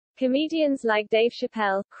Comedians like Dave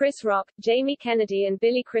Chappelle, Chris Rock, Jamie Kennedy and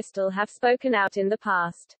Billy Crystal have spoken out in the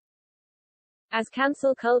past. As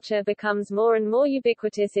cancel culture becomes more and more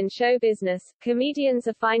ubiquitous in show business, comedians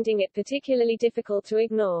are finding it particularly difficult to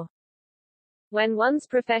ignore. When one's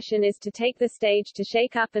profession is to take the stage to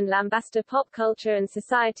shake up and lambaste pop culture and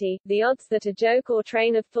society, the odds that a joke or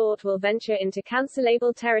train of thought will venture into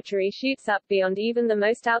cancelable territory shoots up beyond even the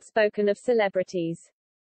most outspoken of celebrities.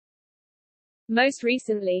 Most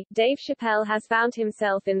recently, Dave Chappelle has found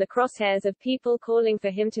himself in the crosshairs of people calling for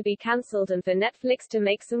him to be cancelled and for Netflix to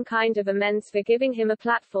make some kind of amends for giving him a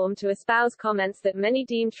platform to espouse comments that many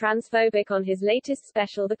deemed transphobic on his latest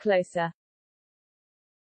special The Closer.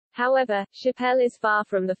 However, Chappelle is far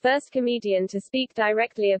from the first comedian to speak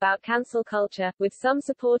directly about cancel culture, with some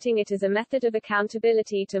supporting it as a method of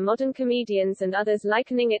accountability to modern comedians and others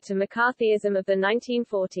likening it to McCarthyism of the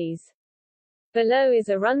 1940s. Below is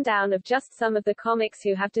a rundown of just some of the comics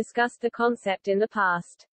who have discussed the concept in the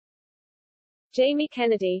past. Jamie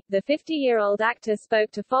Kennedy, the 50-year-old actor, spoke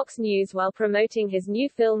to Fox News while promoting his new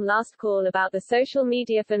film Last Call about the social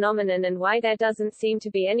media phenomenon and why there doesn't seem to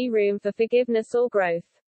be any room for forgiveness or growth.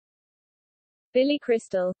 Billy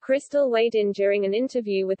Crystal weighed in during an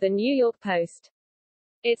interview with the New York Post.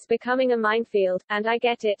 "It's becoming a minefield, and I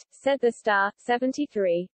get it," said the star,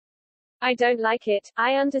 73. "I don't like it,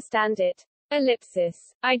 I understand it.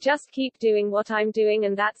 Ellipsis. I just keep doing what I'm doing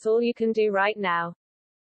and that's all you can do right now.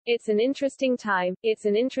 It's an interesting time,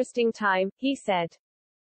 he said.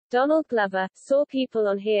 Donald Glover saw people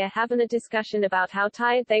on here having a discussion about how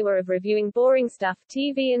tired they were of reviewing boring stuff,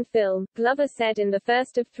 TV and film, Glover said in the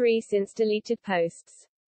first of 3 since deleted posts.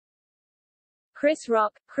 Chris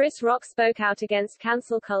Rock spoke out against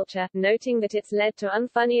cancel culture, noting that it's led to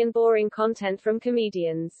unfunny and boring content from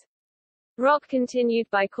comedians. Rock continued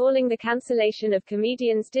by calling the cancellation of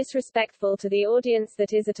comedians disrespectful to the audience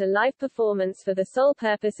that is at a live performance for the sole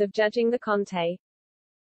purpose of judging the content.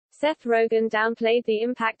 Seth Rogen downplayed the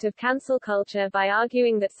impact of cancel culture by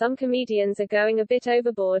arguing that some comedians are going a bit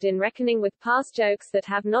overboard in reckoning with past jokes that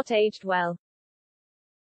have not aged well.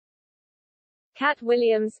 Cat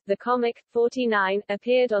Williams, the comic, 49,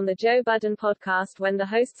 appeared on the Joe Budden podcast when the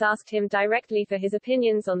hosts asked him directly for his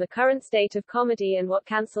opinions on the current state of comedy and what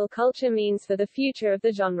cancel culture means for the future of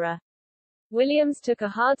the genre. Williams took a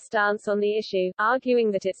hard stance on the issue, arguing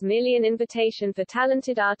that it's merely an invitation for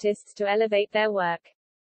talented artists to elevate their work.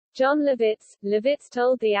 John Lovitz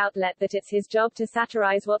told the outlet that it's his job to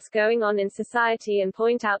satirize what's going on in society and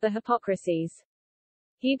point out the hypocrisies.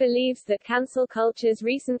 He believes that cancel culture's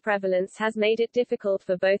recent prevalence has made it difficult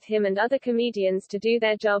for both him and other comedians to do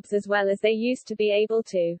their jobs as well as they used to be able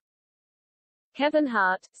to. Kevin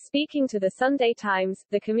Hart, speaking to the Sunday Times,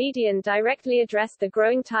 the comedian directly addressed the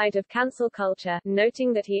growing tide of cancel culture,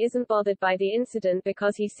 noting that he isn't bothered by the incident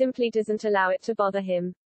because he simply doesn't allow it to bother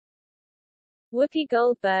him. Whoopi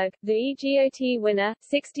Goldberg, the EGOT winner,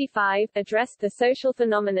 65, addressed the social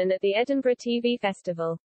phenomenon at the Edinburgh TV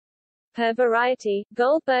Festival. Per Variety,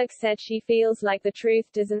 Goldberg said she feels like the truth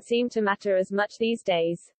doesn't seem to matter as much these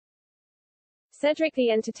days. Cedric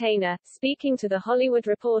the Entertainer, speaking to The Hollywood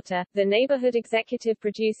Reporter, the Neighborhood executive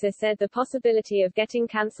producer said the possibility of getting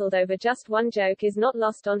cancelled over just one joke is not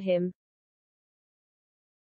lost on him.